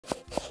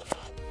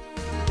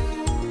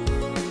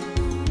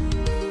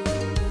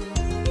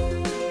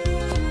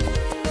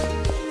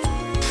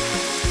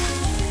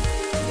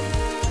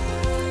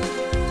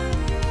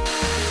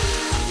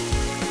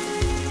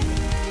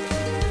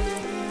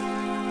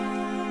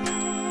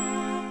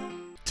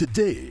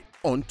Today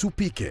on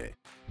Tupike,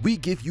 we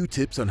give you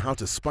tips on how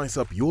to spice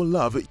up your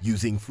love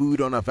using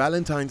food on a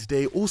Valentine's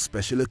Day or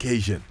special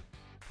occasion.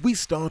 We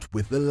start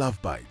with the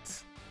love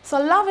bites. So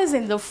love is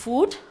in the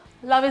food,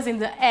 love is in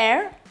the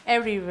air,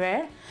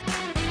 everywhere.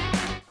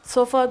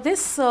 So for this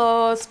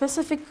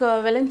specific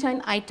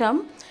Valentine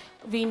item,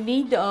 we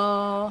need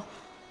some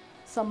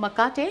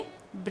makate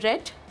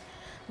bread,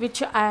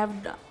 which I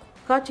have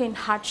cut in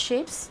heart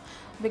shapes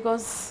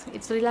because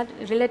it's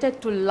related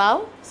to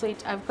love. So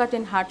I've cut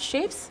in heart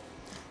shapes.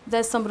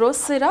 There's some rose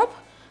syrup.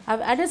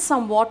 I've added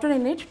some water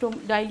in it to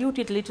dilute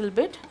it a little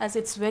bit as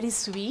it's very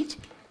sweet.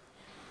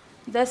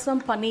 There's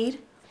some paneer,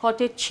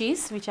 cottage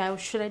cheese, which I have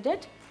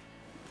shredded.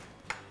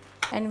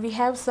 And we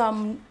have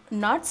some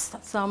nuts,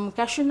 some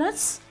cashew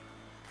nuts,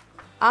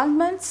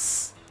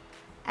 almonds,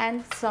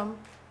 and some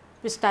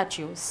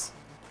pistachios.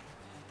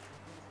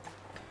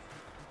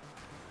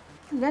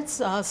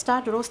 Let's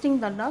start roasting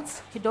the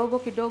nuts,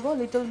 kidogo,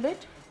 little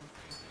bit.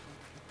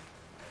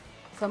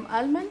 Some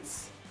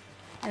almonds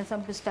and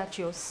some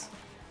pistachios.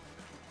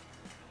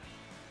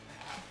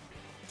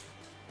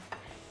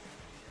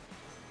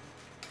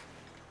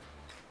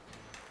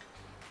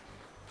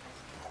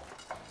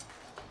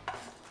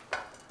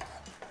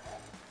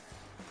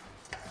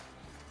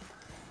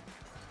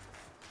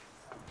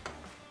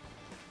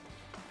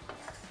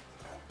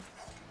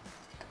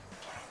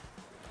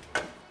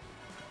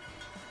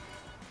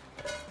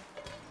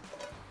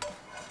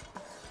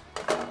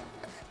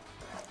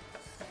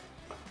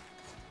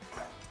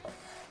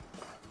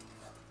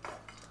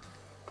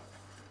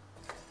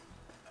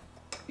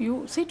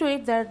 You see to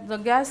it that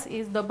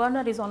the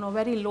burner is on a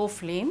very low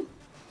flame.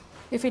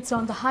 If it's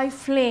on the high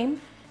flame,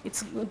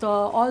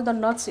 all the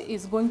nuts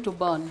is going to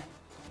burn.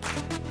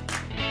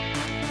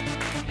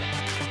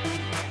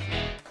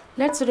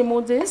 Let's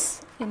remove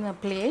this in a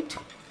plate.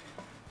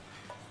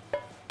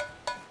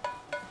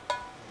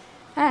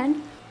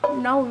 And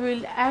now we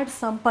will add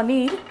some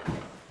paneer.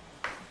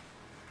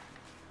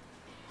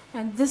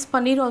 And this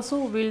paneer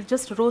also we'll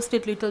just roast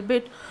it a little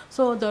bit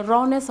so the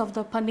rawness of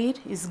the paneer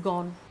is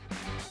gone.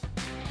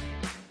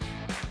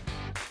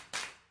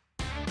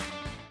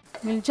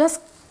 We'll just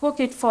cook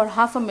it for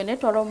half a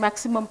minute or a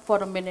maximum for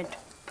a minute.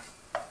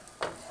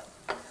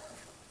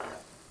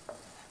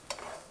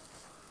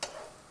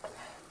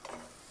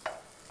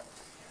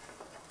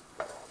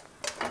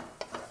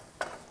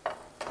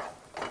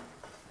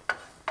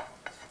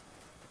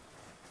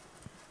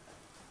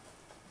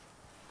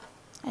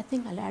 I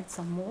think I'll add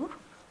some more.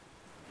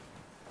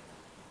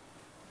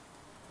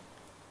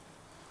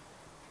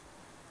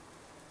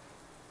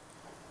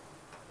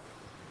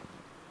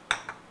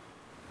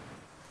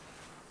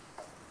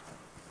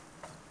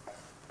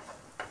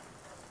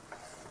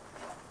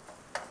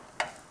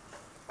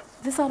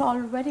 These are all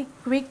very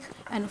quick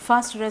and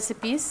fast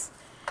recipes.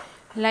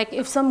 Like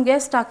if some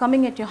guests are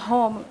coming at your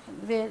home,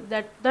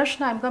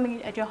 Darshana, I'm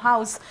coming at your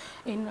house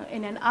in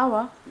an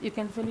hour, you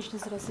can finish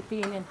this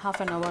recipe in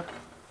half an hour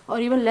or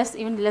even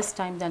less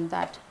time than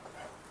that.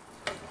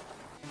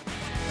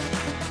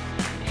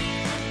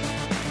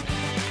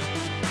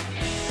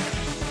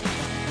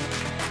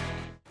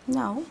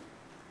 Now,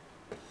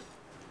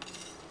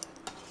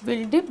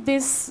 we'll dip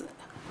this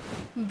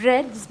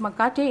bread, this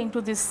makate,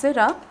 into this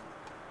syrup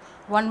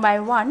one by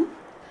one.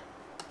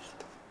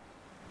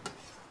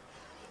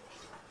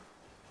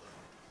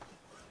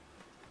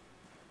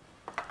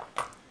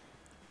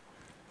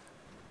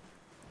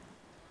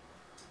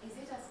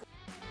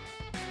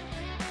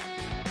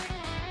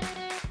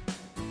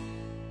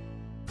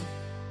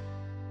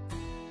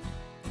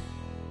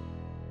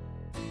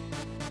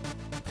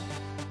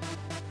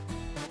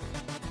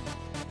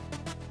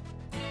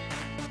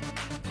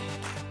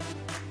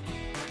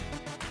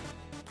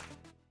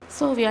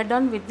 So we are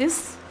done with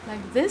this,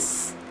 like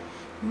this.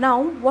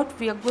 Now what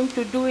we are going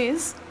to do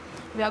is,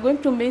 we are going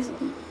to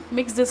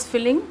mix this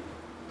filling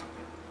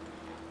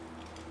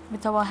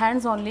with our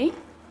hands only.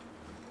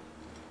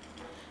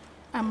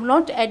 I'm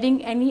not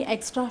adding any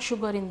extra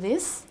sugar in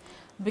this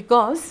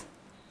because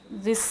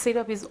this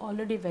syrup is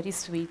already very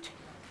sweet.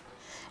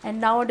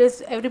 And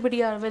nowadays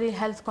everybody are very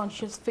health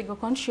conscious, figure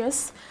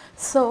conscious,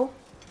 so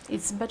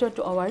it's better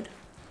to avoid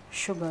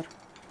sugar.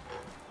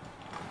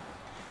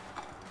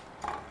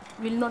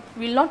 We'll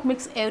not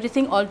mix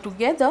everything all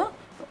together.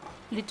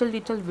 Little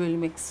we'll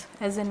mix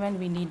as and when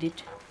we need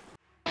it.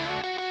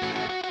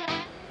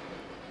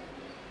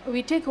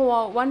 We take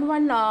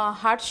one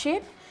heart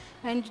shape,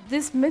 and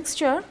this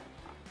mixture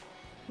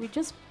we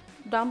just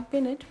dump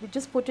in it. We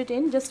just put it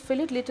in, just fill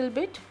it little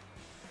bit.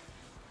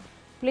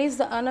 Place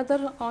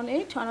another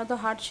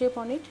heart shape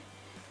on it.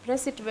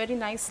 Press it very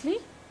nicely.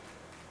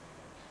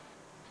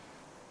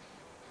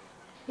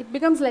 It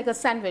becomes like a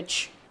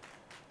sandwich.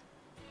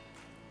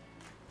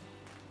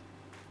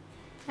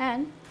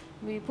 And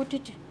we put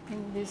it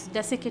in this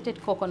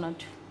desiccated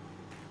coconut.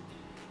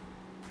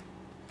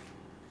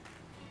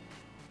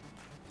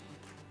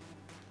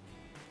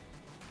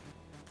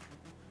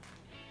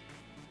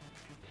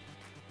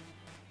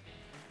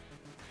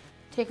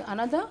 Take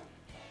another.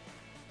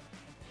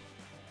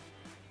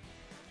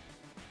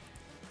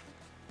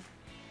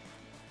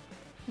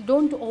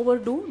 Don't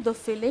overdo the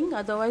filling,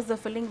 otherwise the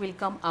filling will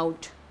come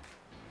out.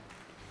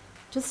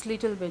 Just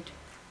little bit.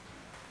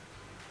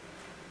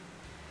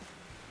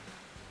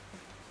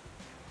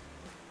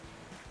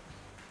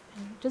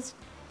 And just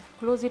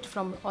close it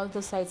from all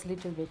the sides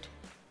little bit.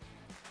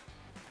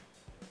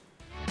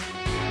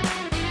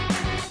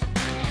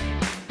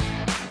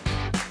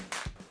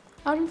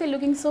 Aren't they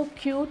looking so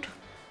cute?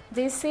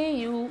 They say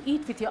you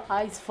eat with your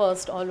eyes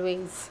first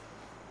always.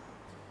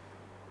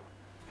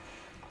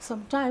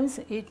 Sometimes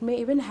it may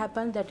even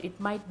happen that it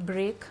might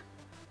break,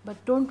 but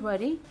don't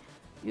worry,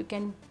 you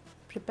can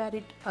prepare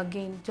it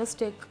again. Just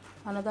take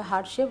another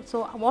heart shape.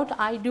 So what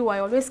I do, I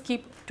always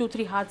keep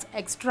 2-3 hearts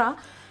extra.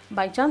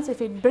 By chance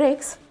if it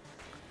breaks,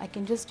 I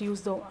can just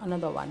use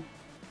another one.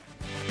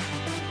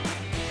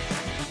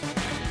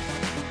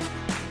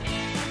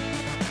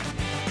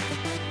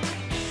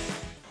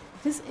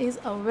 This is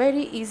a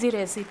very easy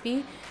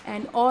recipe,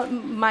 and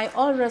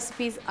all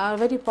recipes are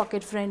very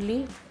pocket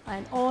friendly,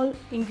 and all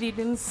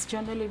ingredients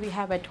generally we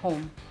have at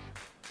home.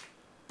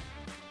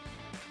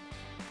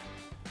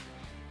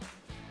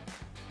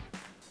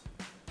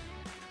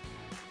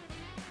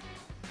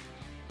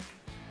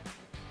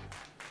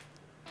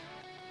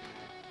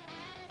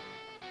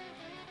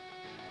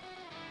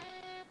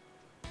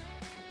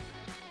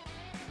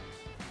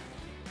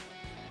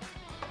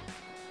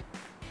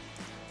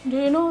 Do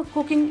you know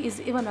cooking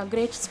is even a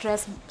great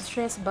stress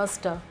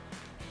buster?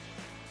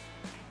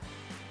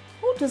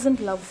 Who doesn't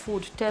love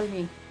food? Tell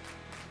me.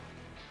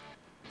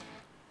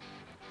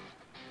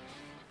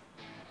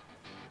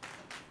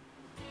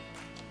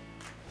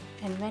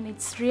 And when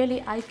it's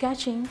really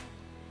eye-catching,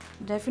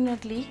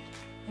 definitely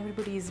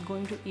everybody is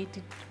going to eat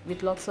it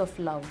with lots of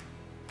love.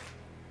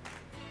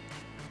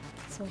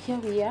 So here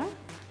we are.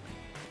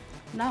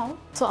 Now,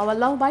 so our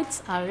love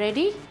bites are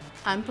ready.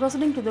 I'm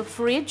proceeding to the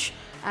fridge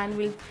and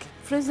we'll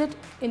freeze it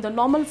in the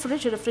normal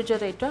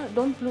refrigerator.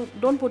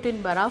 Don't put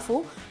in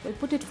barafu. We'll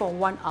put it for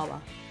 1 hour.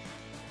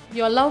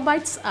 Your love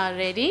bites are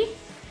ready.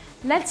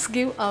 Let's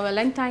give a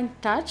Valentine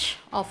touch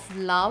of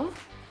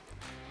love.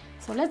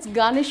 So let's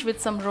garnish with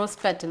some rose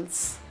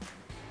petals.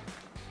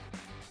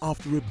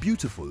 After a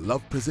beautiful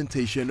love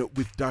presentation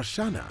with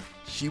Darshana,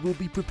 she will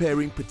be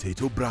preparing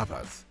potato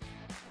bravas.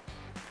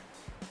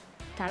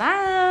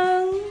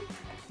 Ta-da!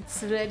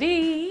 It's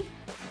ready.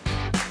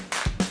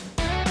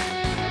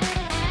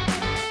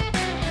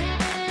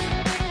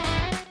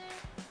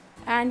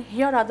 And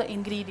here are the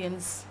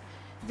ingredients.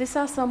 These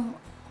are some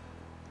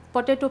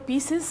potato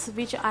pieces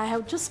which I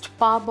have just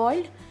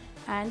parboiled,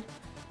 and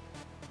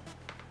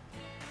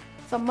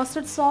some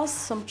mustard sauce,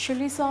 some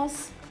chili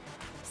sauce,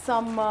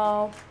 some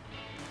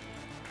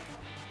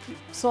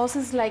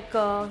sauces like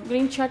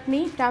green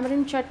chutney,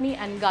 tamarind chutney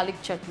and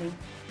garlic chutney.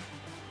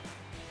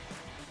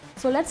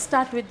 So let's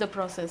start with the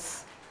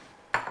process.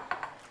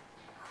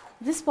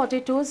 These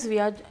potatoes,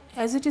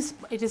 as it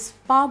is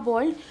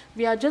parboiled,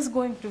 we are just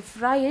going to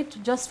fry it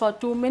just for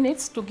 2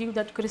 minutes to give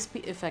that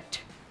crispy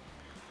effect.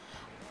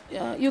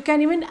 You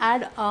can even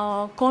add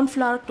corn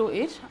flour to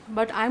it,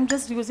 but I'm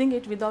just using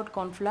it without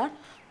corn flour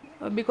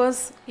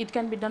because it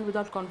can be done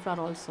without corn flour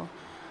also.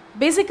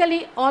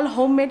 Basically, all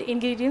homemade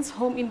ingredients,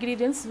 home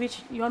ingredients,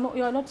 which you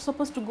are not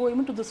supposed to go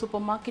even to the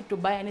supermarket to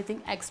buy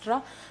anything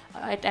extra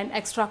at an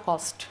extra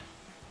cost.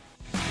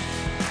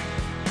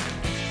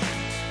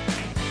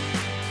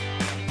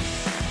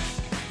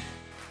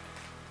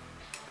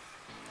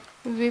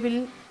 We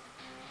will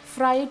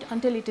fry it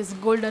until it is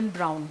golden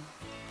brown.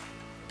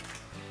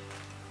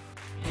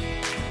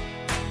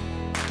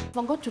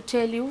 Forgot to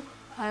tell you,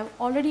 I have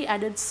already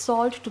added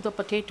salt to the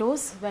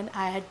potatoes when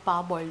I had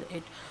parboiled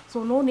it.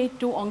 So no need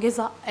to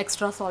ongeza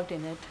extra salt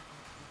in it.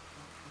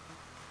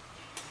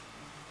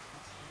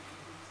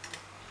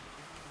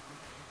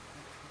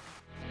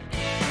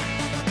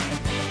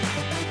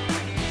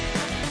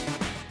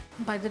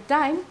 By the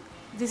time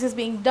this is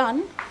being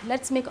done,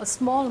 let's make a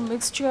small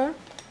mixture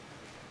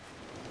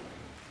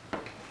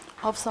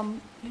of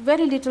some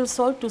very little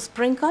salt to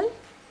sprinkle,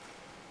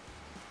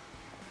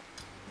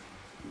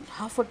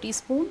 half a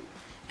teaspoon,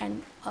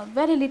 and a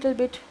very little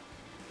bit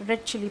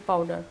red chili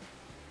powder.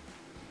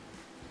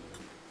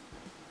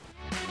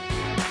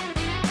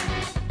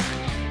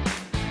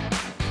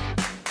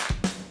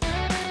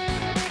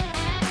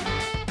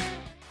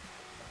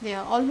 They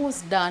are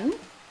almost done.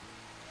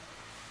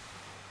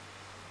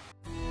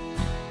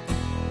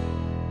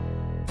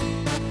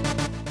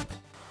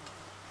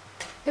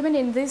 Even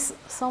in this,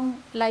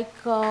 some like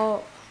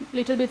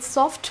little bit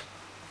soft.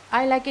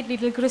 I like it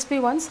little crispy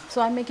ones,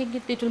 so I'm making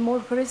it little more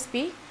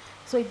crispy.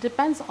 So it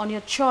depends on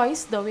your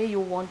choice, the way you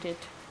want it.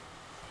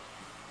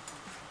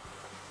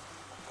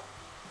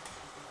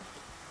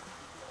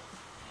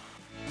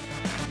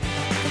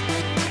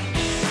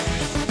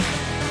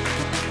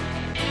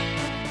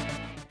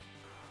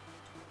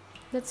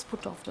 Let's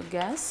put off the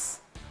gas.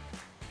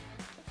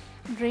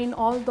 Drain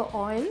all the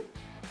oil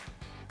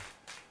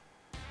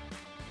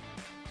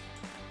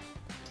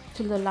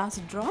till the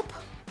last drop.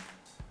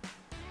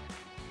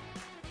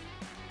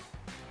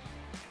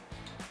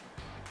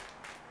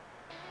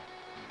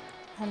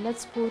 And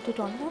let's put it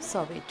on the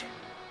serviette.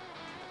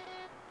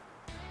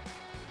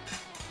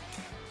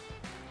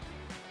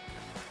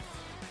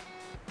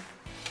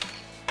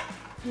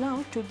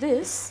 Now to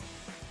this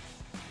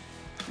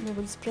we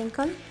will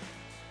sprinkle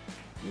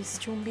this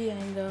chumbi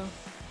and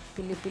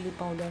pili pili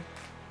powder.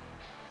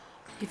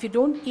 If you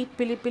don't eat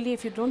pili pili,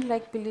 if you don't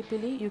like pili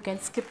pili, you can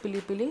skip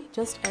pili pili,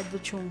 just add the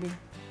chumbi.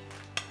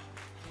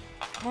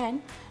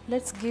 And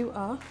let's give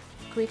a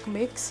quick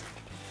mix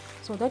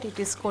so that it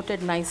is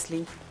coated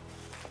nicely.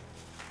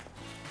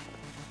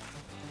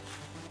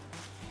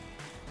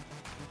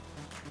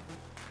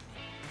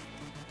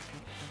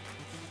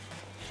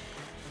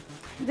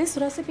 This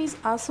recipe is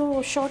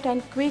also short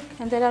and quick,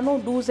 and there are no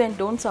do's and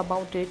don'ts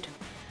about it.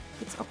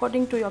 It's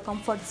according to your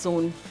comfort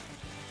zone.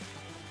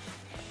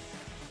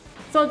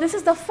 So this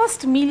is the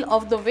first meal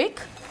of the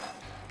week.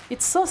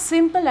 It's so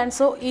simple and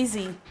so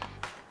easy.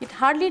 It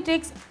hardly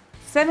takes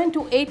 7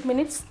 to 8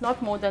 minutes,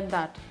 not more than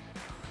that.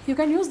 You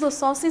can use the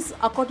sauces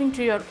according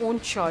to your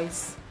own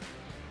choice.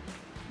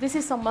 This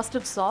is some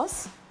mustard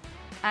sauce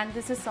and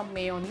this is some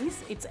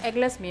mayonnaise. It's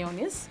eggless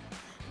mayonnaise,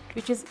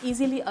 which is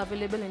easily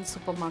available in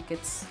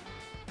supermarkets.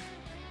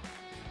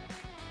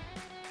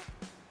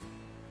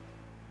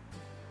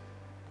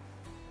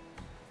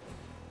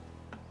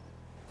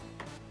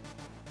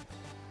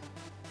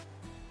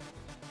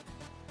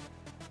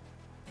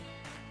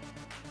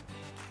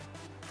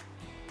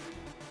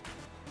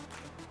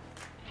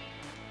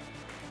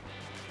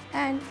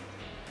 And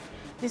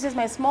this is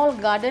my small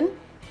garden.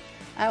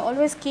 I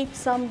always keep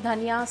some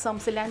dhania, some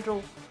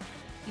cilantro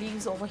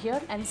leaves over here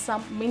and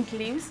some mint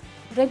leaves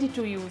ready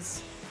to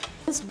use.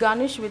 Just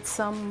garnish with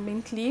some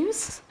mint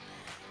leaves.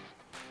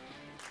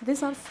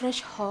 These are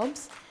fresh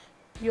herbs.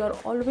 You are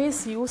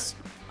always used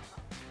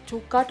to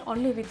cut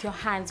only with your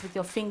hands, with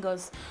your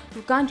fingers.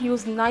 You can't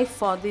use knife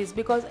for this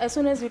because as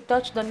soon as you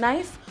touch the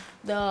knife,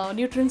 the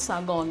nutrients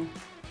are gone.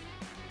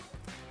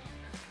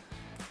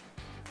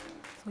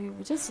 So you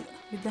just,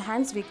 with the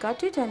hands we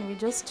cut it and we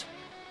just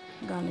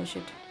garnish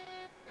it.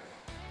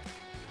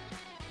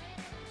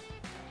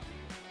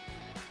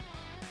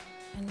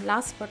 And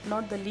last but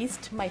not the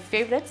least, my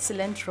favorite,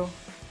 cilantro.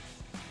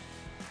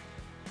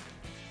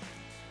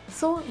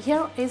 So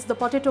here is the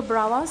potato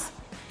bravas.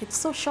 It's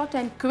so short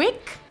and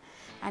quick,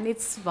 and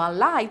it's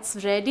voila,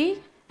 it's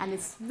ready, and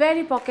it's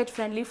very pocket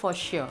friendly for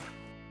sure.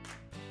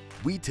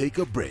 We take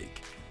a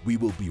break. We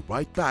will be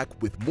right back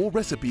with more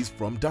recipes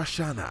from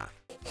Darshana.